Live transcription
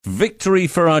Victory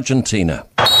for Argentina.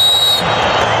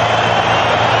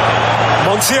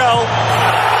 Montiel.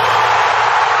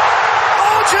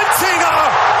 Argentina,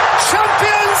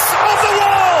 champions of the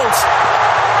world.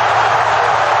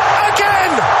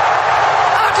 Again,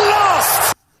 at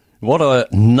last. What a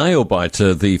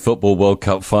nail-biter the Football World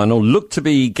Cup final. Looked to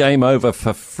be game over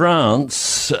for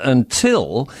France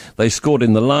until they scored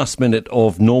in the last minute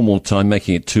of normal time,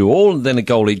 making it 2-2, and then a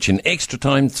goal each in extra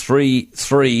time,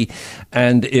 3-3,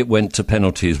 and it went to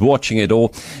penalties. Watching it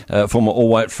all, former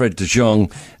All-White Fred de Jong,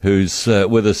 who's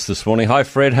with us this morning. Hi,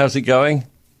 Fred. How's it going?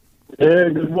 Yeah,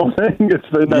 good morning. It's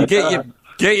been you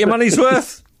get your money's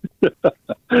worth? Got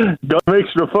some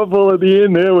extra football at the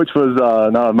end there, which was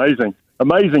amazing.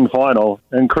 Amazing final,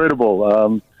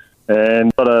 incredible,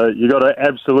 and you got to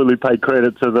absolutely pay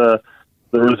credit to the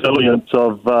resilience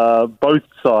of both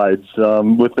sides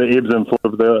with the ebbs and flows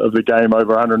of the game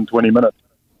over 120 minutes.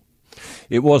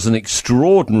 It was an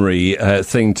extraordinary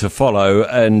thing to follow,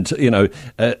 and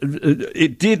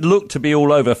it did look to be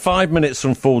all over. 5 minutes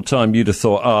from full time, you'd have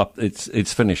thought,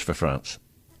 it's finished for France.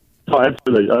 Oh,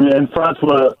 absolutely. I mean, and France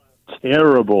were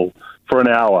terrible for an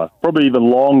hour, probably even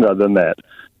longer than that.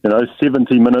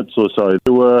 70 minutes or so.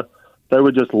 They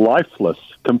were just lifeless,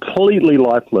 completely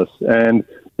lifeless, and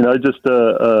just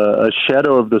a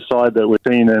shadow of the side that we've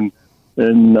seen in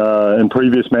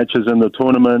previous matches in the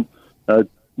tournament.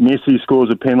 Messi scores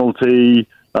a penalty.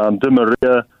 Di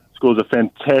Maria scores a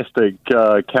fantastic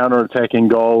counter-attacking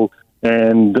goal,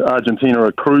 and Argentina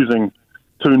are cruising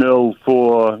 2-0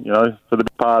 for the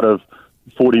part of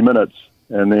 40 minutes,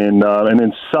 and then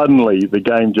suddenly the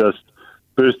game just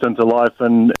burst into life,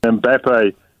 and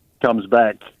Mbappe comes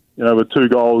back, with 2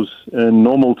 goals in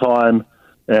normal time,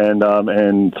 and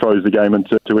throws the game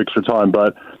into extra time.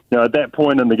 But at that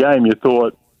point in the game, you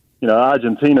thought,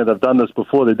 Argentina, they've done this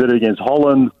before. They did it against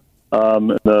Holland in I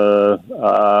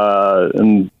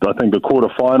think the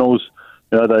quarterfinals.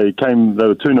 They were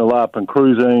 2-0 up and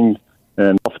cruising,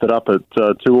 and offed it up at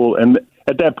 2-2. And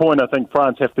at that point, I think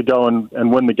France have to go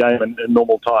and win the game in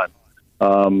normal time.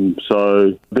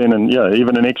 So then,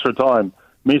 even in extra time,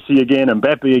 Messi again,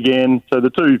 Mbappe again. So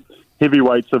the two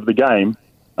heavyweights of the game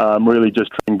really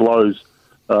just trading blows,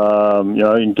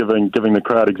 and giving the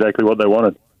crowd exactly what they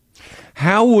wanted.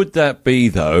 How would that be,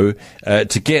 though,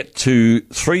 to get to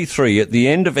 3-3 at the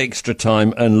end of extra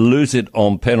time and lose it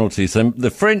on penalties? And the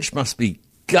French must be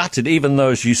gutted, even though,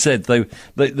 as you said, they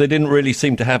didn't really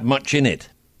seem to have much in it.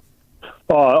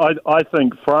 Oh, I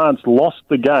think France lost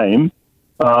the game.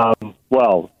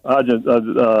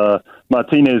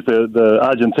 Martinez, the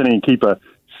Argentinian keeper,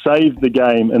 saved the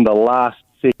game in the last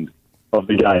second of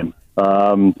the game.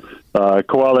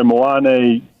 Kouale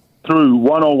Moane threw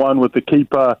one-on-one with the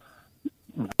keeper,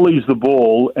 volleys the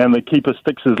ball, and the keeper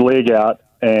sticks his leg out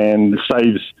and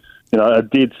saves, a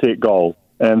dead-set goal.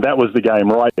 And that was the game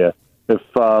right there. If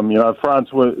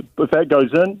that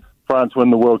goes in, France win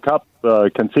the World Cup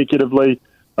consecutively.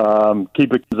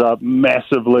 Keeper comes up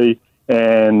massively.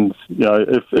 And,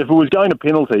 if it was going to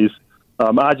penalties,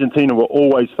 Argentina were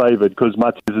always favoured because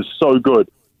Martinez is so good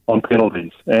on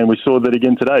penalties. And we saw that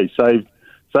again today.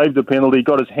 Saved the penalty,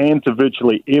 got his hand to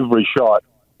virtually every shot,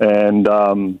 and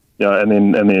Argentina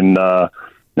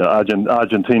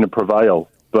prevailed.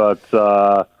 But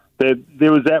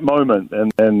there was that moment,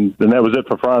 and that was it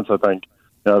for France, I think.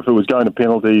 If it was going to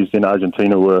penalties, then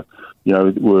Argentina were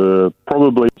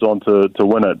probably on to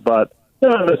win it. But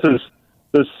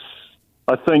this.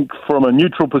 I think from a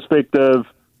neutral perspective,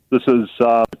 this is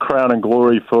crown and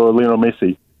glory for Lionel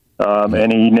Messi.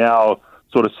 And he now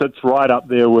sort of sits right up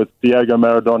there with Diego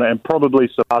Maradona and probably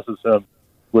surpasses him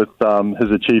with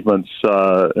his achievements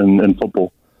in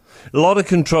football. A lot of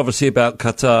controversy about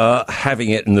Qatar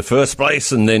having it in the first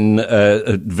place, and then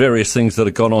various things that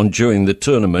have gone on during the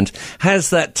tournament. Has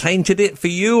that tainted it for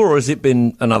you, or has it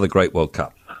been another great World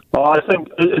Cup? Oh, I think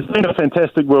it's been a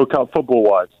fantastic World Cup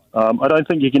football-wise. I don't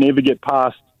think you can ever get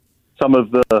past some of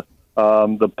the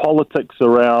politics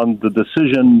around the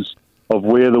decisions of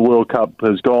where the World Cup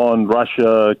has gone,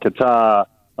 Russia, Qatar,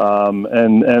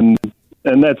 and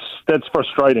that's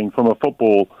frustrating from a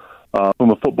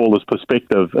footballer's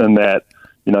perspective. In that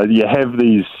you have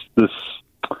this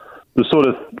sort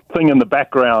of thing in the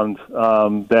background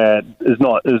that is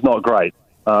not great.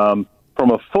 From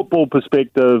a football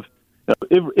perspective,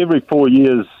 every 4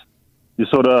 years you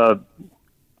sort of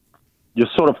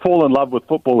fall in love with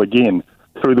football again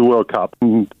through the World Cup.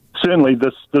 And certainly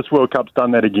this World Cup's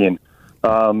done that again.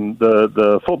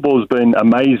 The football's been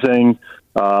amazing.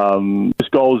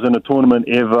 Most goals in a tournament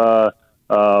ever.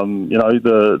 Some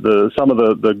of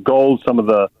the goals, some of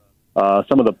the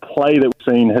play that we've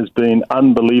seen has been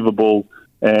unbelievable.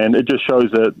 And it just shows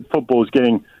that football is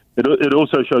getting. It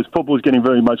also shows football is getting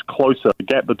very much closer. The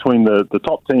gap between the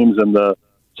top teams and the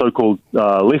so-called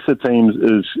lesser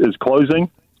teams is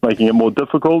closing, making it more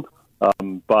difficult.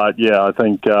 But yeah, I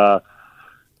think from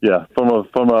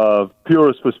a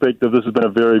purist perspective, this has been a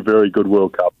very, very good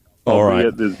World Cup. All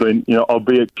right. There's been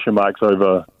albeit question marks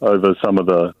over some of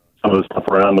the stuff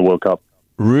around the World Cup.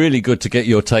 Really good to get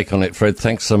your take on it, Fred.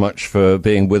 Thanks so much for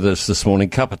being with us this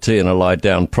morning. Cup of tea and a lie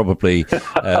down, probably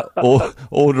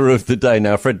order of the day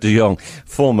now. Fred de Jong,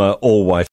 former All White.